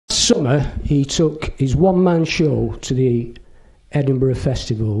summer, he took his one-man show to the Edinburgh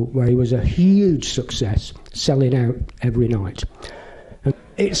Festival, where he was a huge success, selling out every night. And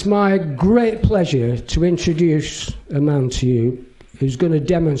it's my great pleasure to introduce a man to you who's going to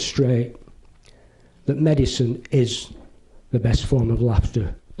demonstrate that medicine is the best form of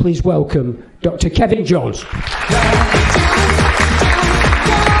laughter. Please welcome Dr. Kevin Jones.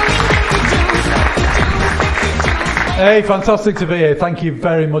 Hey, fantastic to be here. Thank you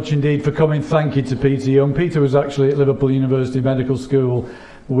very much indeed for coming. Thank you to Peter Young. Peter was actually at Liverpool University Medical School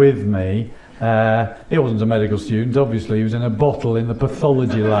with me. He wasn't a medical student, obviously. He was in a bottle in the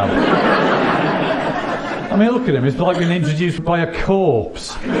pathology lab. I mean, look at him. It's like being introduced by a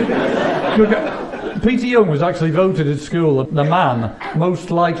corpse. Peter Young was actually voted at school the man most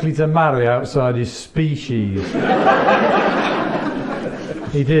likely to marry outside his species.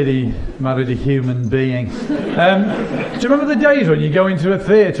 He did, he married a human being. Do you remember the days when you go into a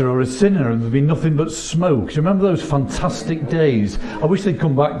theatre or a cinema and there'd be nothing but smoke? Do you remember those fantastic days? I wish they'd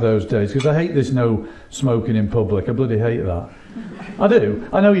come back those days, because I hate this no smoking in public. I bloody hate that. I do.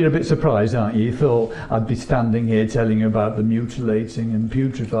 I know you're a bit surprised, aren't you? You thought I'd be standing here telling you about the mutilating and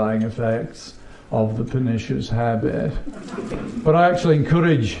putrefying effects of the pernicious habit. But I actually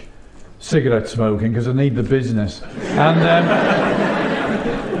encourage cigarette smoking because I need the business. And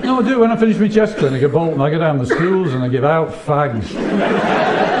no, I do. When I finish my chest clinic at Bolton, I go down the schools and I give out fags.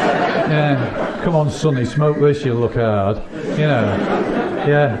 Yeah, come on, Sonny, smoke this, you'll look hard. You know,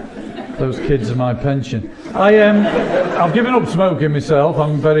 yeah, those kids are my pension. I've given up smoking myself.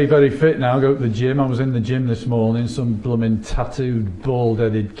 I'm very, very fit now. I go to the gym. I was in the gym this morning. Some blooming tattooed,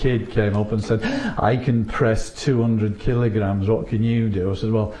 bald-headed kid came up and said, "I can press 200 kilograms. What can you do?" I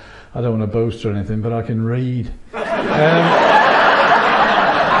said, "Well, I don't want to boast or anything, but I can read."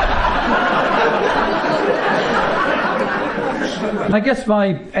 I guess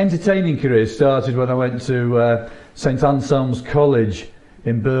my entertaining career started when I went to St Anselm's College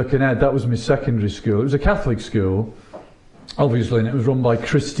in Birkenhead. That was my secondary school. It was a Catholic school, obviously, and it was run by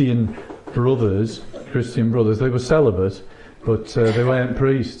Christian brothers. They were celibate, but they weren't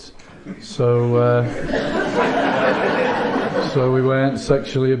priests. So we weren't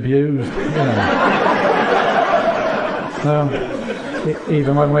sexually abused, you know. No,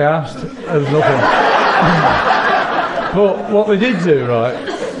 even when we asked, there was nothing. But what they did do, right,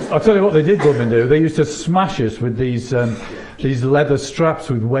 I'll tell you what they did do. They used to smash us with these leather straps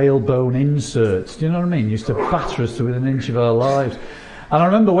with whalebone inserts. Do you know what I mean? Used to batter us to within an inch of our lives. And I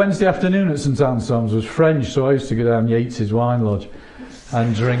remember Wednesday afternoon at St Anselm's was French, so I used to go down Yates's Wine Lodge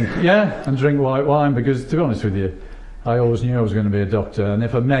and drink white wine, because, to be honest with you, I always knew I was going to be a doctor, and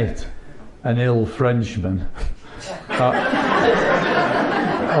if I met an ill Frenchman,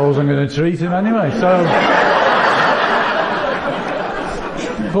 I wasn't going to treat him anyway, so...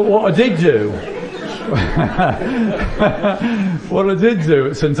 But what I did do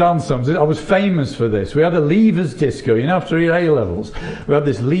at St Anselm's, I was famous for this. We had a leavers disco, you know, after your A-levels. We had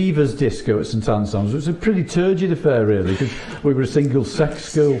this leavers disco at St Anselm's. It was a pretty turgid affair, really, because we were a single-sex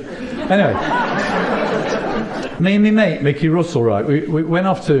school. Anyway, me and my mate, Mickey Russell, right, we went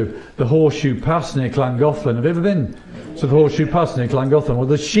off to the Horseshoe Pass near Llangollen. Have you ever been to the Horseshoe Pass near Llangollen? Well,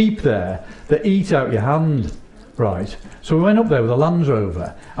 there's sheep there that eat out your hand. Right, so we went up there with a Land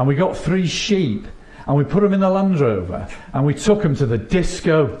Rover and we got 3 sheep and we put them in the Land Rover and we took them to the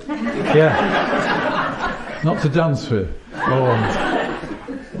disco. Yeah, not to dance with,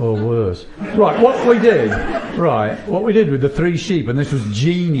 or worse. Right, what we did with the 3 sheep, and this was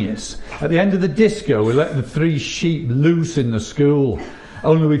genius, at the end of the disco we let the 3 sheep loose in the school.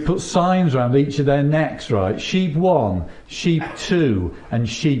 Only we put signs around each of their necks, right? Sheep 1, sheep 2, and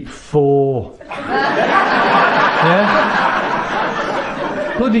sheep 4. Yeah?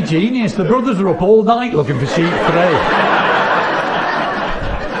 Bloody genius. The brothers were up all night looking for sheep 3.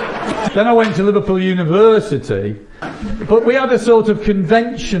 Then I went to Liverpool University, but we had a sort of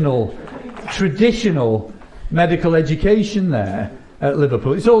conventional, traditional medical education there at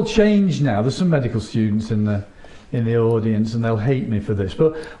Liverpool. It's all changed now. There's some medical students in the audience and they'll hate me for this,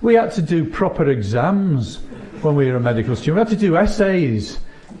 but we had to do proper exams when we were a medical student. We had to do essays.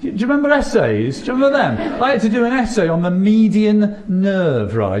 Do you remember essays? Do you remember them? I had to do an essay on the median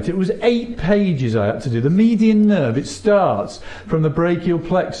nerve, right? It was 8 pages I had to do. The median nerve, it starts from the brachial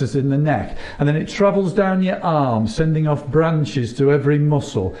plexus in the neck, and then it travels down your arm, sending off branches to every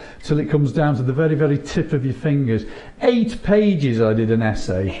muscle, till it comes down to the very, very tip of your fingers. 8 pages I did an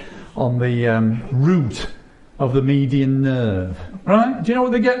essay on the root of the median nerve. Right? Do you know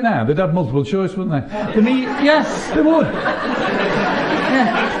what they get now? They'd have multiple choice, wouldn't they? Yes, they would.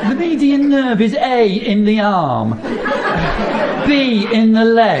 Yeah. The median nerve is A in the arm. B B in the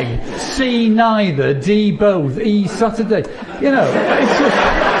leg, C neither, D both, E Saturday. You know,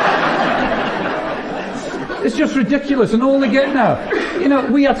 it's just ridiculous, and all they get now. You know,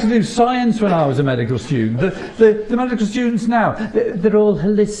 we had to do science when I was a medical student. The medical students now, they're all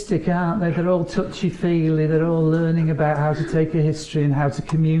holistic, aren't they? They're all touchy-feely, they're all learning about how to take a history and how to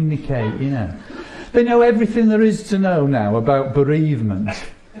communicate, you know. They know everything there is to know now about bereavement,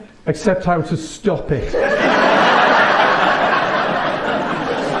 except how to stop it.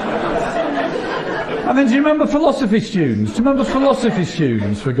 And then do you remember philosophy students? Do you remember philosophy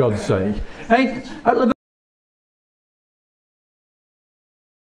students, for God's sake? Hey, at